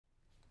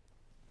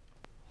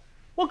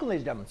Welcome,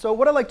 ladies and gentlemen. So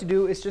what I'd like to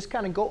do is just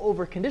kind of go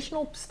over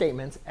conditional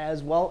statements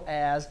as well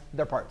as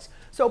their parts.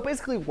 So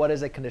basically, what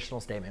is a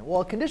conditional statement? Well,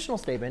 a conditional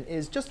statement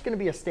is just going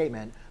to be a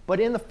statement, but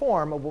in the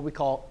form of what we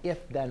call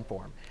if-then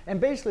form.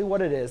 And basically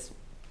what it is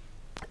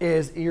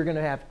you're going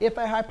to have if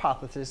a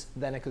hypothesis,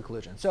 then a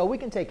conclusion. So we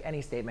can take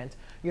any statement.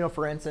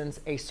 For instance,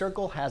 a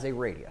circle has a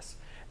radius.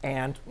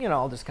 And,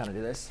 I'll just kind of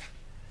do this.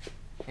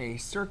 A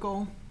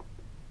circle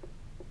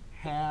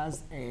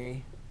has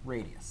a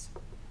radius.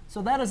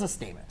 So that is a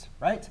statement,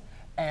 right?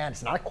 And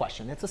it's not a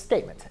question, it's a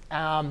statement.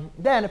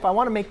 Then if I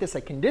want to make this a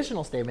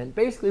conditional statement,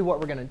 basically what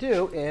we're going to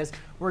do is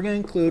we're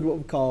going to include what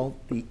we call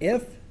the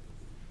if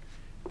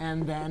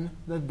and then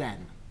the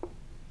then.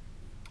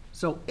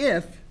 So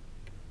if,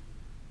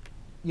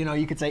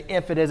 you could say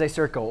if it is a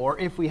circle or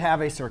if we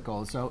have a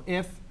circle. So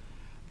if,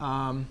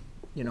 I'll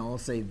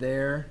say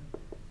there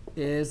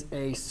is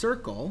a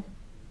circle,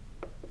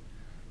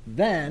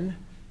 then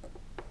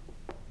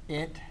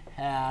it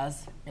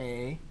has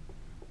a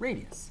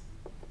radius.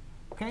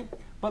 Okay?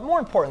 But more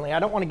importantly, I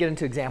don't want to get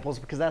into examples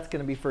because that's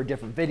going to be for a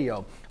different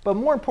video. But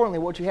more importantly,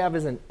 what you have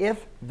is an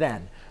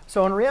if-then.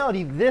 So in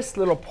reality, this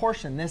little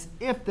portion, this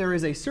if there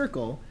is a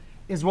circle,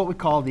 is what we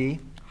call the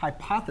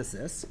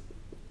hypothesis.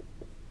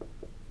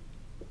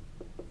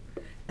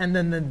 And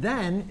then the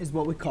then is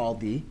what we call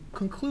the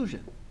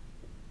conclusion.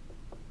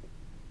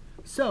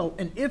 So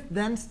an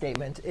if-then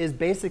statement is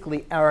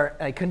basically, or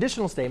a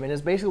conditional statement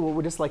is basically what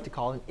we just like to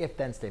call an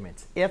if-then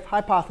statement. If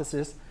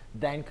hypothesis,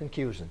 then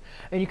conclusion.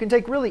 And you can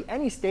take really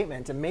any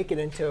statement and make it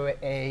into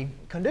a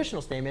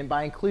conditional statement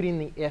by including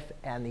the if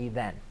and the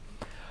then.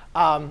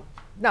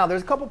 Now,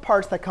 there's a couple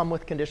parts that come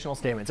with conditional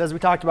statements. As we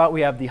talked about,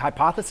 we have the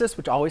hypothesis,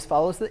 which always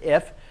follows the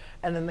if,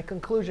 and then the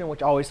conclusion,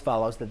 which always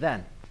follows the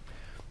then.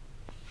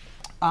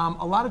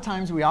 A lot of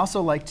times, we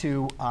also like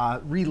to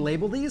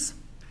relabel these.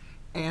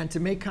 And to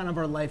make kind of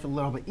our life a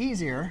little bit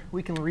easier,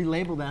 we can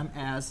relabel them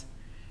as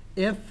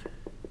if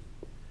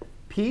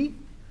P,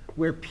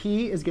 where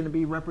P is going to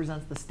be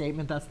represents the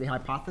statement that's the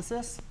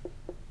hypothesis,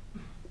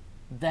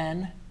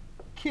 then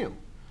Q,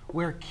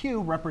 where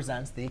Q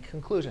represents the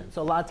conclusion.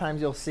 So a lot of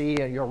times you'll see,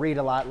 you'll read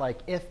a lot like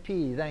if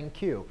P, then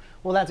Q.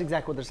 Well, that's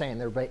exactly what they're saying.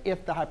 They're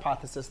if the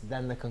hypothesis,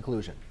 then the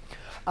conclusion.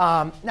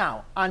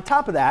 Now, on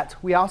top of that,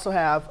 we also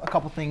have a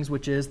couple things,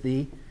 which is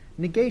the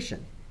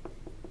negation.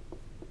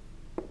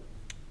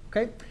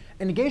 Okay?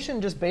 And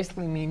negation just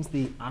basically means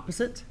the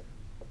opposite.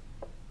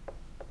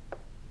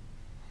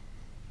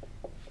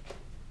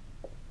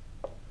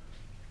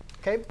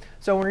 Okay?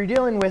 So when you're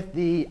dealing with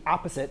the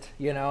opposite,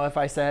 if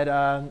I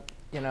said,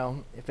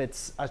 if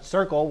it's a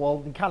circle,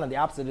 well, kind of the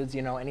opposite is,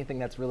 anything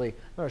that's really,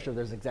 I'm not sure if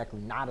there's exactly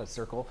not a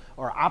circle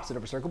or opposite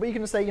of a circle, but you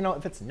can just say,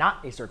 if it's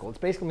not a circle, it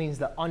basically means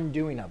the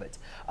undoing of it.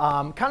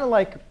 Kind of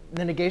like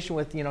the negation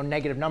with,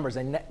 negative numbers.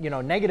 And,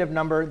 negative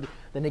number,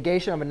 the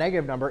negation of a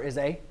negative number is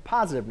a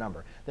positive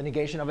number. The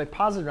negation of a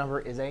positive number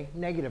is a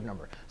negative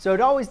number. So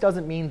it always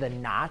doesn't mean the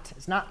not.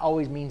 It's not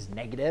always means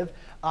negative.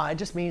 It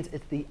just means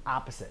it's the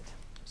opposite.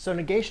 So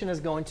negation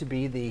is going to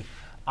be the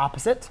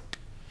opposite.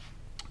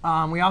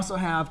 We also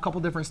have a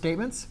couple different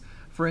statements.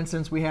 For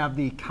instance, we have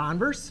the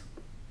converse.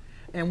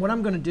 And what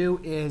I'm going to do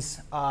is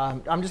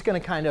I'm just going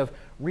to kind of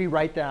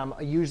rewrite them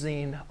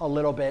using a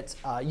little bit,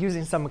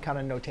 using some kind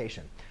of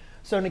notation.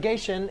 So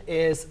negation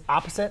is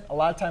opposite. A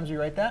lot of times we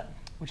write that,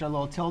 which are a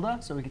little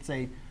tilde. So we could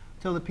say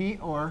tilde P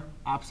or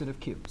opposite of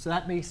Q. So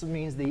that basically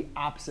means the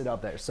opposite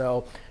of there.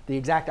 So the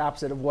exact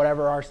opposite of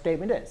whatever our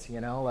statement is.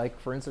 Like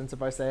for instance,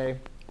 if I say,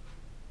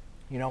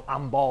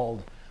 I'm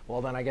bald.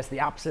 Well, then I guess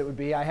the opposite would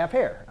be I have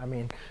hair.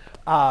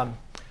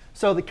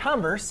 So the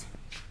converse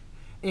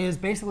is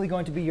basically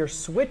going to be you're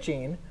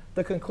switching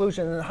the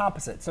conclusion and the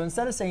opposite. So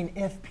instead of saying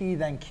if P,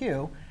 then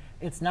Q,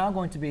 it's now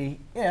going to be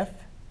if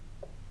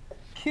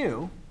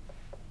Q,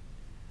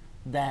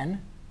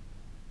 then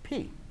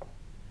P.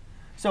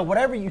 So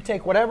whatever you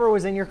take, whatever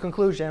was in your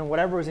conclusion,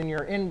 whatever was in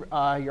your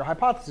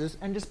hypothesis,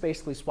 and just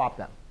basically swap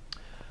them.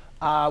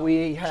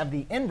 We have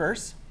the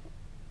inverse,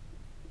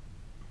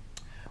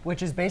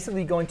 which is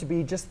basically going to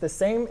be just the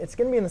same. It's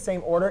going to be in the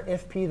same order,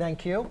 if P, then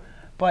Q,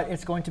 but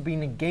it's going to be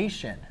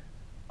negation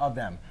of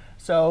them.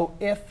 So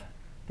if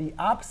the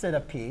opposite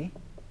of P,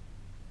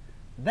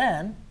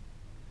 then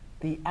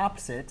the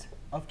opposite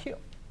of Q.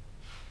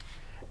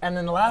 And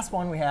then the last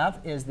one we have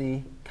is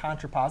the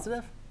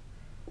contrapositive.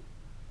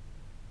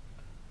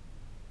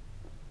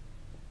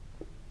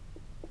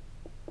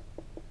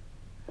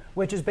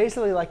 Which is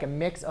basically like a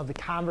mix of the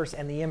converse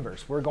and the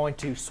inverse. We're going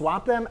to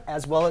swap them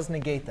as well as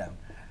negate them.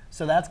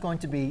 So that's going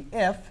to be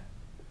if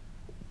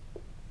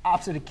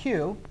opposite of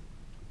Q,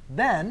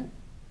 then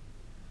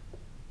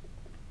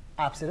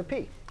opposite of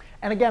P.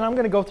 And again, I'm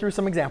going to go through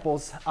some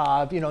examples,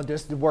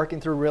 just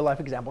working through real life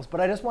examples. But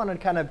I just wanted to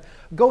kind of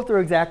go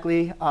through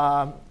exactly,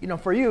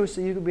 for you,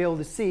 so you can be able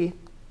to see,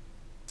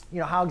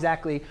 how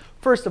exactly,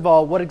 first of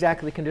all, what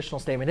exactly the conditional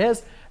statement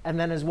is, and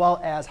then as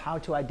well as how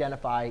to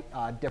identify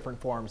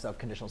different forms of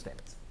conditional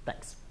statements.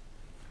 Thanks.